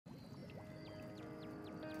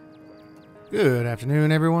Good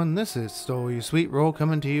afternoon everyone, this is Stole You Sweet Roll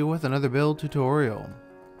coming to you with another build tutorial.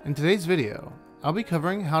 In today's video, I'll be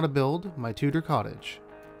covering how to build my Tudor Cottage.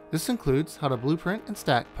 This includes how to blueprint and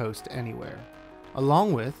stack post anywhere,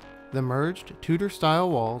 along with the merged Tudor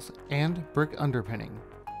style walls and brick underpinning.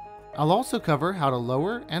 I'll also cover how to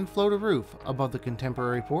lower and float a roof above the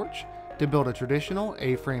contemporary porch to build a traditional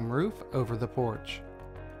A-frame roof over the porch.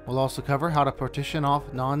 We'll also cover how to partition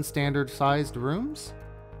off non-standard sized rooms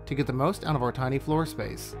to get the most out of our tiny floor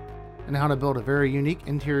space, and how to build a very unique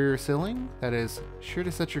interior ceiling that is sure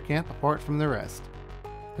to set your camp apart from the rest.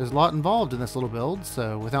 There's a lot involved in this little build,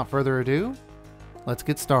 so without further ado, let's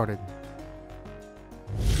get started.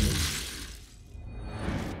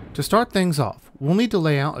 To start things off, we'll need to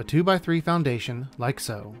lay out a 2x3 foundation like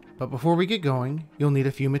so, but before we get going, you'll need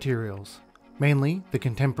a few materials, mainly the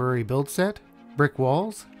contemporary build set, brick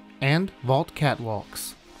walls, and vault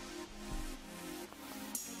catwalks.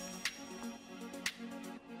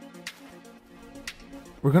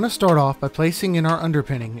 We're going to start off by placing in our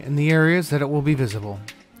underpinning in the areas that it will be visible.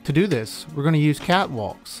 To do this, we're going to use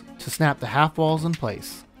catwalks to snap the half walls in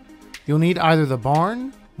place. You'll need either the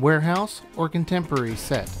barn, warehouse, or contemporary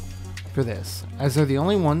set for this, as they're the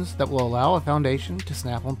only ones that will allow a foundation to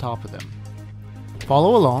snap on top of them.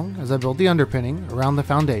 Follow along as I build the underpinning around the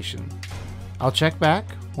foundation. I'll check back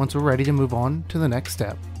once we're ready to move on to the next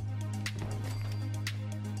step.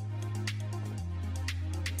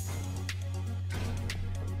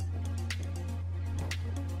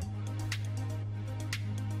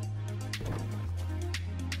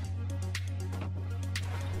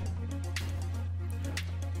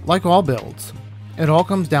 Like all builds, it all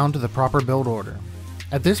comes down to the proper build order.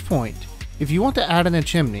 At this point, if you want to add in a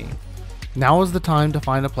chimney, now is the time to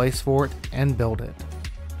find a place for it and build it.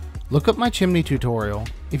 Look up my chimney tutorial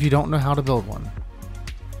if you don't know how to build one.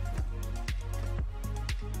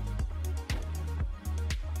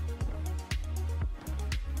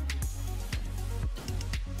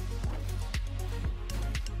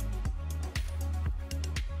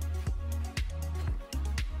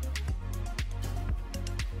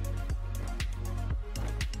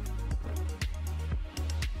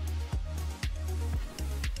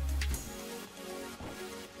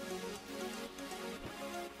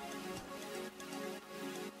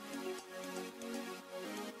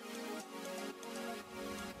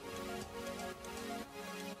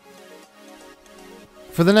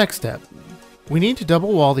 For the next step, we need to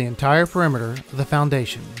double wall the entire perimeter of the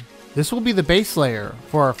foundation. This will be the base layer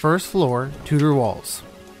for our first floor Tudor walls.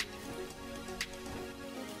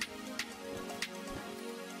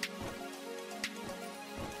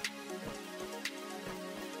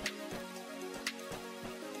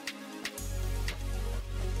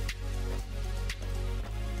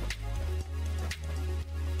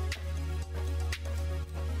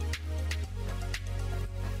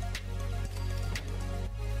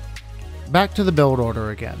 Back to the build order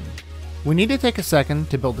again. We need to take a second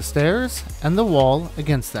to build the stairs and the wall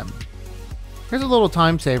against them. Here's a little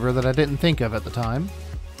time saver that I didn't think of at the time.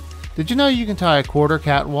 Did you know you can tie a quarter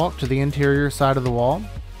catwalk to the interior side of the wall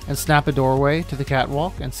and snap a doorway to the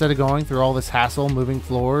catwalk instead of going through all this hassle moving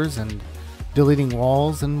floors and deleting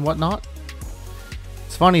walls and whatnot?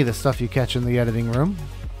 It's funny the stuff you catch in the editing room.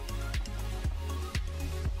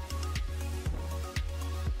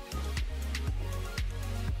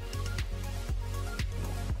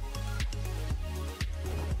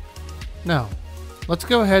 Now, let's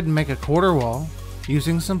go ahead and make a quarter wall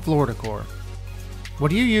using some floor decor.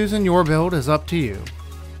 What you use in your build is up to you,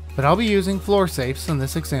 but I'll be using floor safes in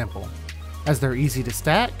this example, as they're easy to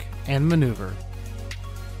stack and maneuver.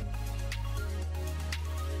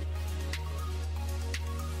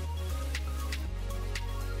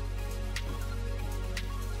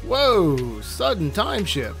 Whoa, sudden time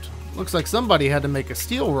shift. Looks like somebody had to make a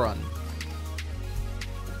steel run.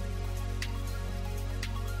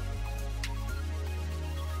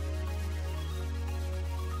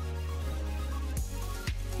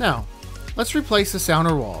 Now, let's replace this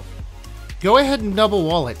outer wall. Go ahead and double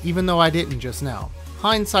wall it even though I didn't just now.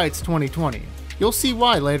 Hindsight's 20/20. You'll see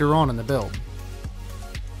why later on in the build.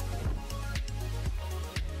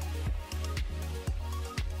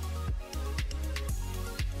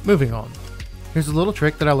 Moving on. Here's a little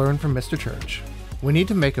trick that I learned from Mr. Church. We need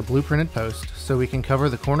to make a blueprinted post so we can cover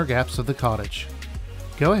the corner gaps of the cottage.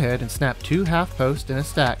 Go ahead and snap 2 half posts in a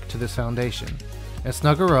stack to this foundation and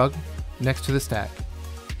snug a rug next to the stack.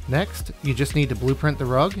 Next, you just need to blueprint the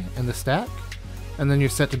rug and the stack, and then you're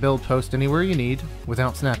set to build post anywhere you need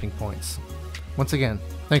without snapping points. Once again,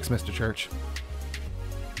 thanks Mr. Church.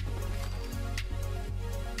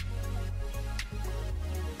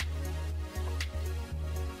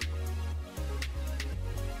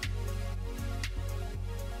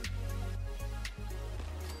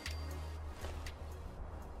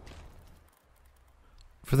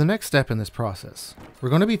 For the next step in this process, we're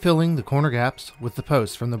going to be filling the corner gaps with the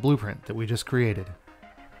posts from the blueprint that we just created.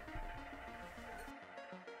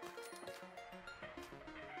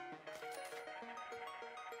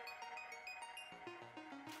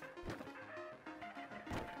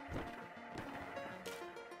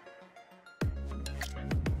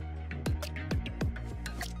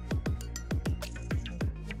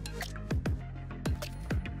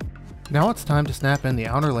 Now it's time to snap in the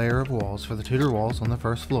outer layer of walls for the Tudor walls on the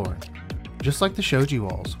first floor. Just like the shoji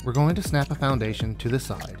walls, we're going to snap a foundation to the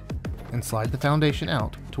side and slide the foundation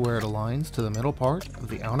out to where it aligns to the middle part of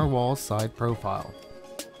the outer wall's side profile.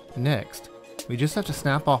 Next, we just have to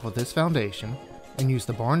snap off of this foundation and use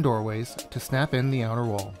the barn doorways to snap in the outer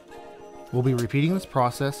wall. We'll be repeating this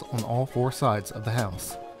process on all 4 sides of the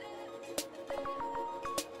house.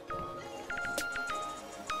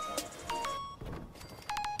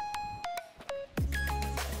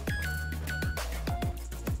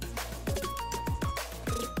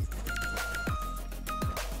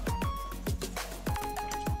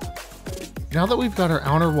 Now that we've got our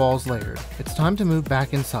outer walls layered, it's time to move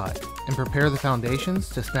back inside and prepare the foundations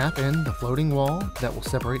to snap in the floating wall that will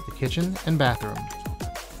separate the kitchen and bathroom.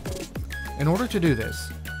 In order to do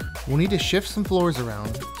this, we'll need to shift some floors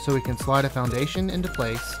around so we can slide a foundation into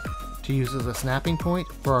place to use as a snapping point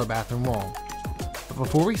for our bathroom wall. But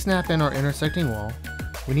before we snap in our intersecting wall,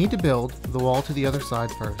 we need to build the wall to the other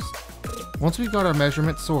side first. Once we've got our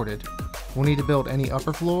measurements sorted, we'll need to build any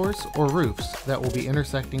upper floors or roofs that will be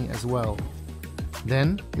intersecting as well.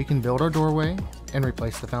 Then we can build our doorway and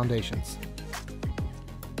replace the foundations.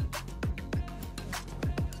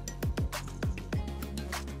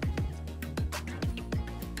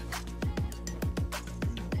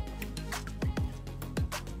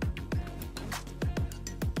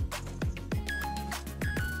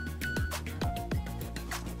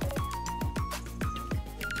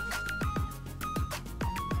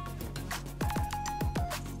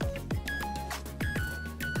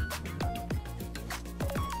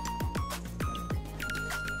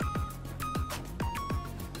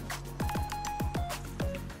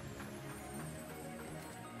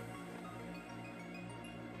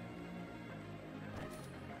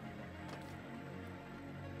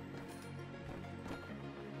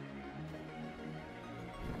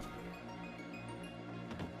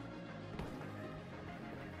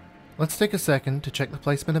 Let's take a second to check the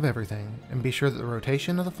placement of everything and be sure that the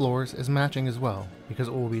rotation of the floors is matching as well, because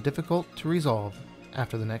it will be difficult to resolve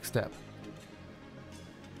after the next step.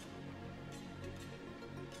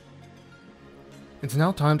 It's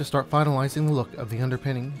now time to start finalizing the look of the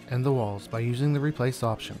underpinning and the walls by using the replace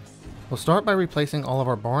option. We'll start by replacing all of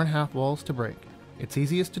our barn half walls to brick. It's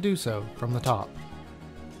easiest to do so from the top.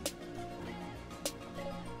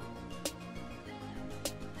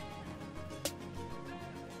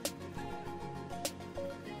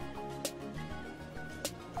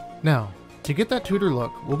 Now, to get that Tudor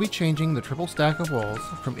look, we'll be changing the triple stack of walls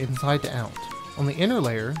from inside to out. On the inner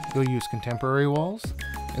layer, you'll use contemporary walls,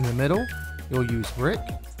 in the middle, you'll use brick,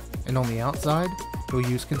 and on the outside, you'll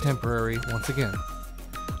use contemporary once again.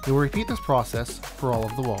 You'll repeat this process for all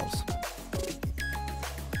of the walls.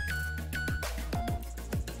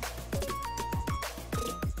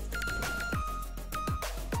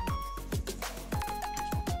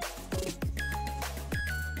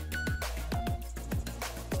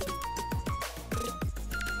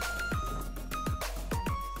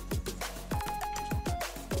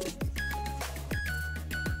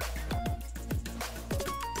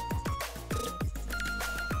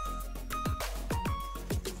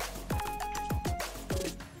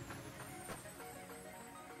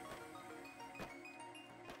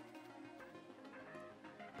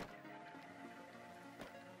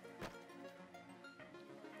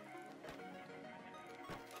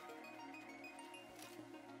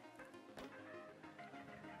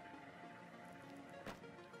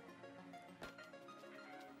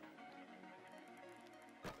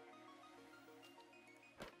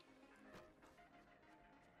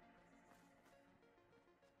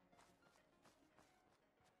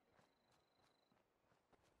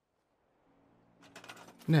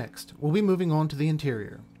 Next, we'll be moving on to the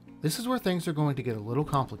interior. This is where things are going to get a little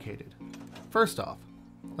complicated. First off,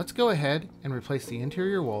 let's go ahead and replace the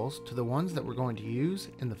interior walls to the ones that we're going to use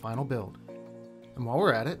in the final build. And while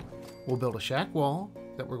we're at it, we'll build a shack wall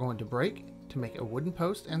that we're going to break to make a wooden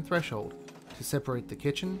post and threshold to separate the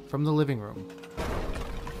kitchen from the living room.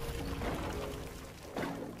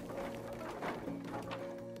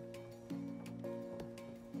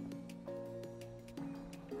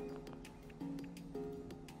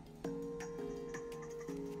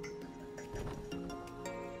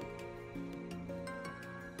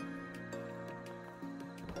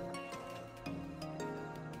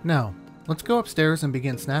 Now, let's go upstairs and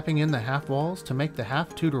begin snapping in the half walls to make the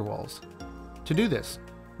half Tudor walls. To do this,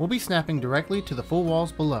 we'll be snapping directly to the full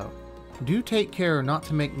walls below. Do take care not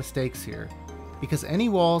to make mistakes here, because any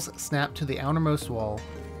walls snapped to the outermost wall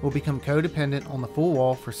will become codependent on the full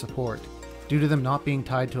wall for support, due to them not being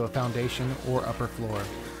tied to a foundation or upper floor.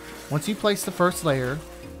 Once you place the first layer,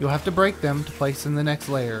 you'll have to break them to place in the next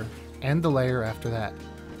layer, and the layer after that.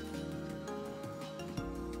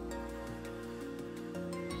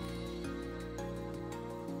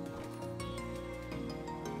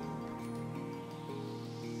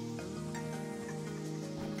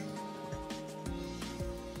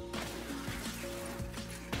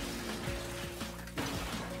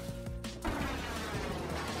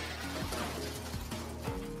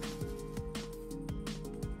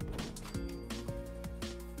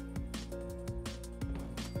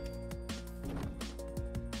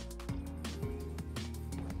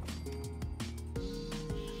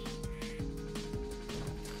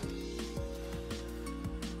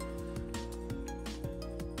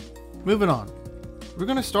 Moving on, we're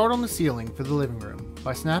going to start on the ceiling for the living room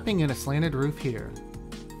by snapping in a slanted roof here.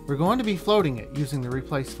 We're going to be floating it using the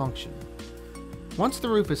replace function. Once the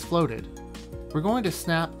roof is floated, we're going to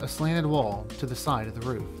snap a slanted wall to the side of the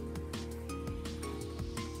roof.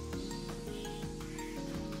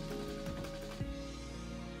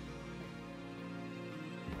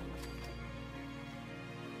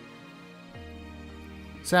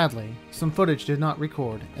 Sadly, some footage did not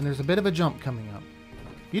record and there's a bit of a jump coming up.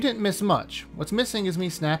 You didn't miss much. What's missing is me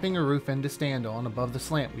snapping a roof end to stand on above the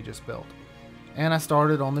slant we just built. And I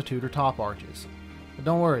started on the Tudor top arches. But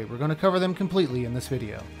don't worry, we're going to cover them completely in this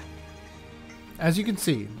video. As you can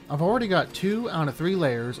see, I've already got 2 out of 3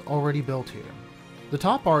 layers already built here. The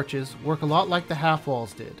top arches work a lot like the half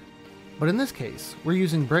walls did. But in this case, we're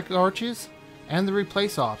using brick arches and the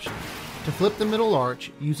replace option to flip the middle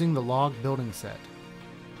arch using the log building set.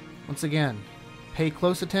 Once again, pay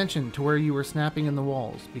close attention to where you are snapping in the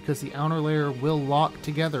walls, because the outer layer will lock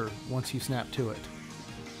together once you snap to it.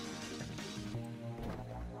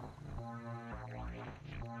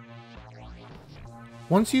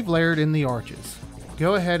 Once you've layered in the arches,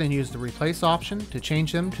 go ahead and use the replace option to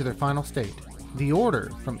change them to their final state. The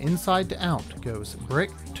order from inside to out goes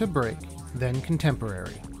brick to brick, then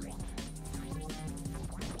contemporary.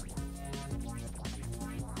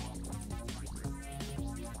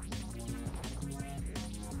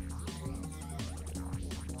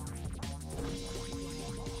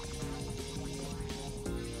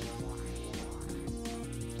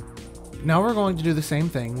 Now we're going to do the same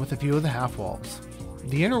thing with a few of the half walls.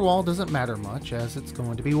 The inner wall doesn't matter much as it's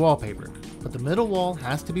going to be wallpapered, but the middle wall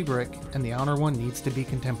has to be brick and the outer one needs to be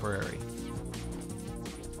contemporary.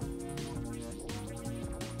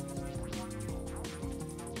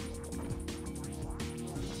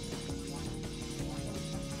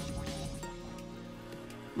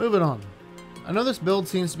 Moving on. I know this build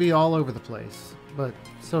seems to be all over the place, but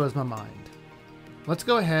so is my mind. Let's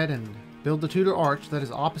go ahead and build the Tudor arch that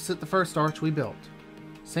is opposite the first arch we built.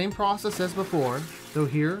 Same process as before, though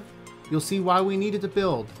here you'll see why we needed to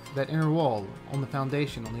build that inner wall on the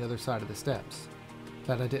foundation on the other side of the steps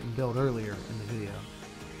that I didn't build earlier in the video.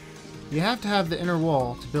 You have to have the inner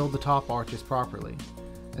wall to build the top arches properly,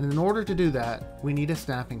 and in order to do that, we need a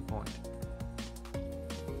snapping point.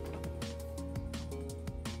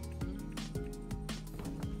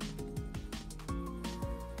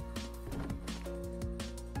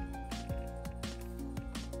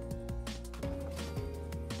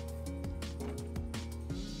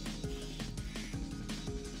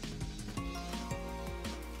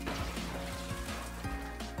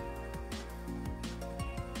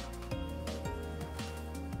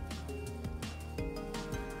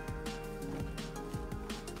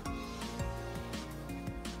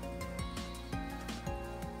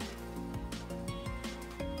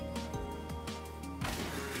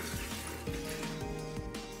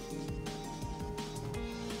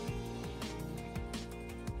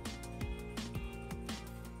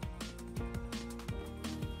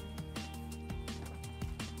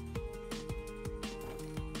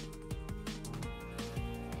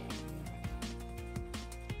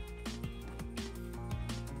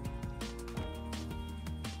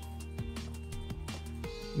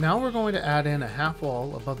 Now we're going to add in a half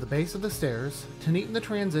wall above the base of the stairs to neaten the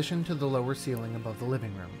transition to the lower ceiling above the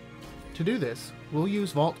living room. To do this, we'll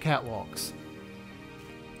use vault catwalks.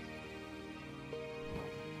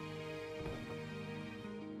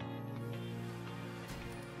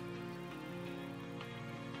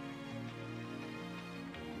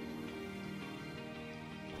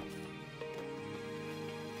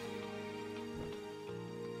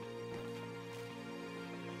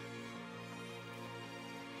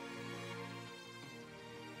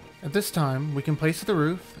 At this time, we can place the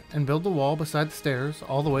roof and build the wall beside the stairs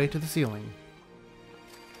all the way to the ceiling.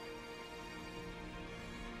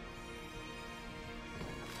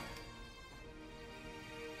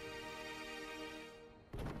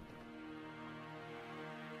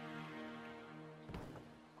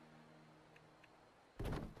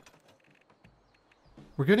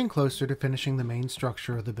 We're getting closer to finishing the main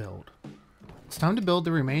structure of the build. It's time to build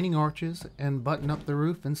the remaining arches and button up the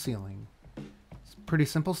roof and ceiling. It's pretty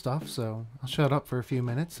simple stuff, so I'll shut up for a few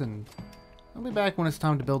minutes and I'll be back when it's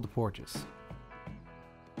time to build the porches.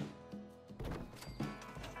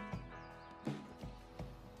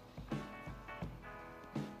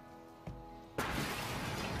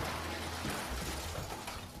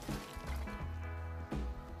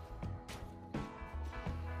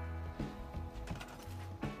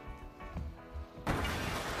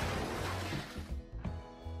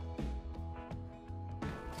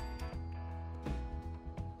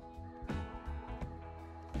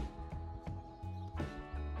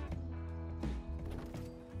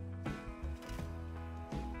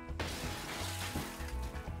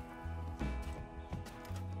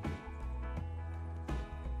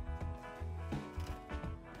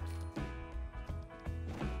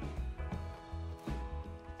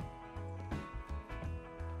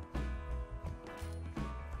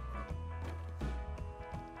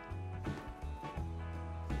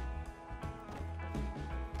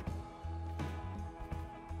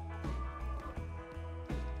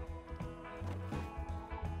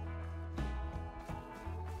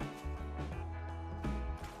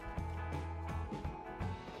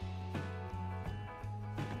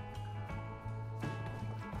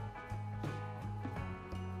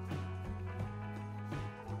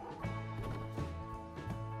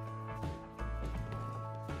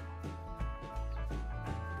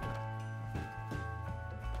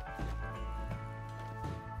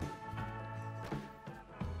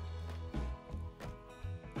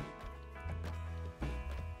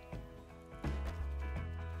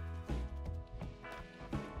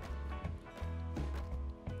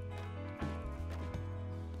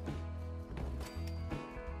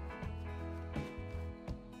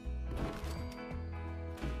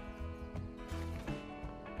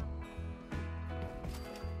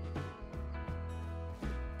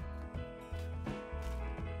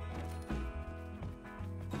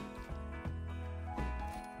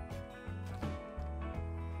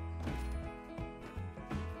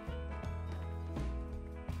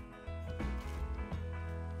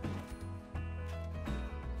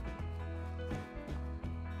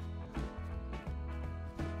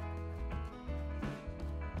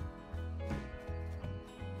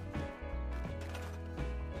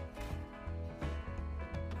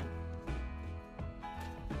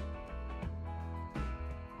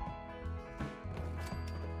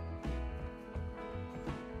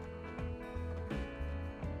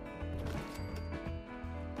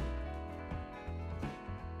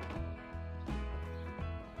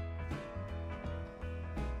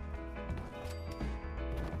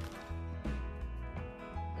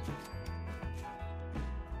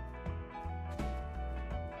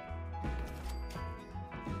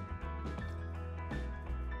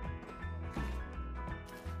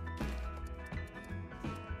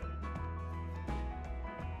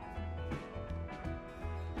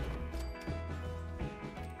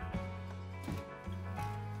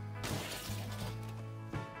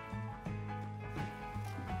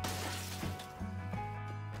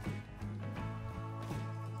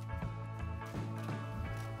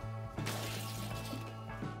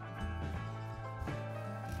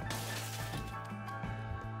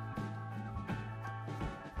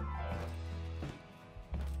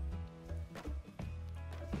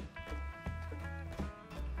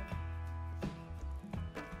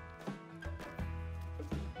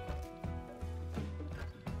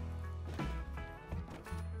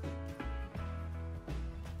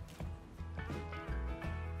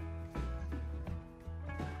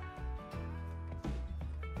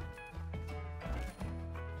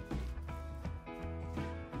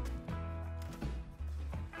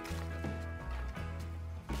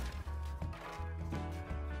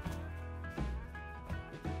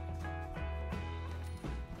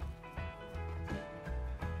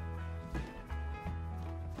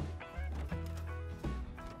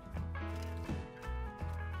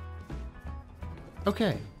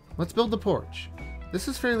 Okay, let's build the porch. This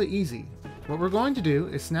is fairly easy. What we're going to do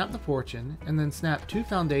is snap the porch in and then snap 2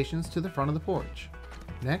 foundations to the front of the porch.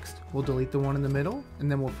 Next, we'll delete the one in the middle and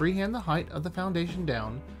then we'll freehand the height of the foundation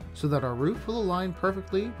down so that our roof will align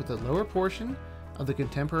perfectly with the lower portion of the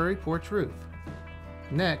contemporary porch roof.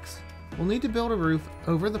 Next, we'll need to build a roof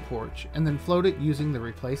over the porch and then float it using the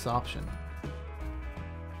replace option.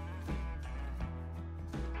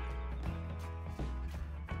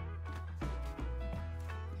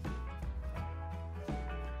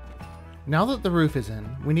 Now that the roof is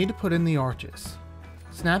in, we need to put in the arches.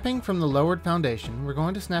 Snapping from the lowered foundation, we're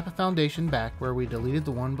going to snap a foundation back where we deleted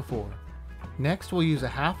the one before. Next, we'll use a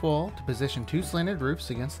half wall to position 2 slanted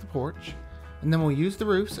roofs against the porch, and then we'll use the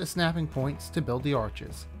roofs as snapping points to build the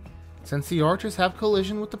arches. Since the arches have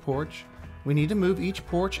collision with the porch, we need to move each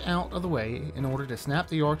porch out of the way in order to snap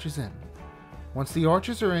the arches in. Once the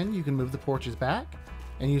arches are in, you can move the porches back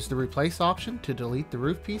and use the replace option to delete the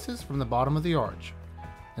roof pieces from the bottom of the arch.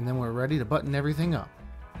 And then we're ready to button everything up.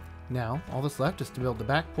 Now, all that's left is to build the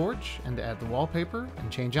back porch and to add the wallpaper and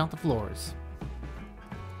change out the floors.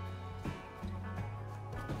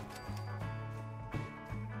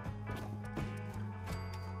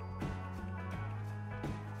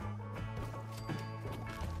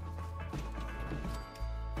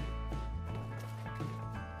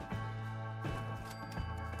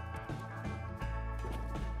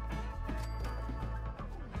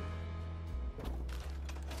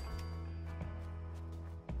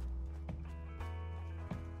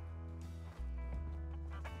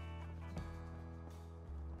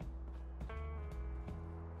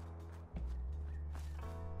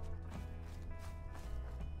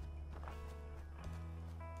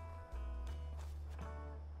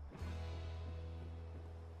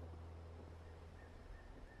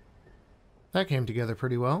 That came together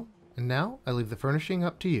pretty well, and now I leave the furnishing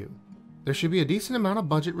up to you. There should be a decent amount of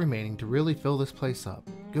budget remaining to really fill this place up.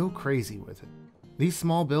 Go crazy with it. These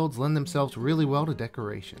small builds lend themselves really well to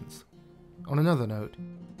decorations. On another note,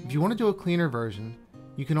 if you want to do a cleaner version,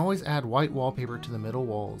 you can always add white wallpaper to the middle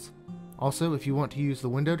walls. Also, if you want to use the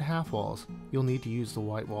windowed half walls, you'll need to use the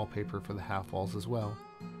white wallpaper for the half walls as well,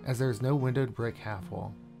 as there is no windowed brick half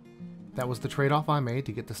wall. That was the trade-off I made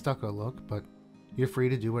to get the stucco look, but you're free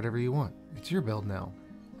to do whatever you want. It's your build now.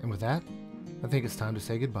 And with that, I think it's time to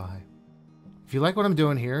say goodbye. If you like what I'm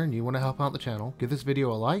doing here and you want to help out the channel, give this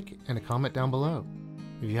video a like and a comment down below.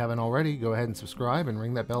 If you haven't already, go ahead and subscribe and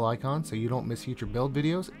ring that bell icon so you don't miss future build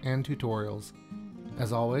videos and tutorials.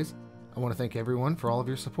 As always, I want to thank everyone for all of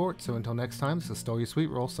your support, so until next time, this is Still Your Sweet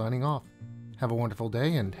Roll signing off. Have a wonderful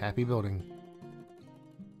day and happy building.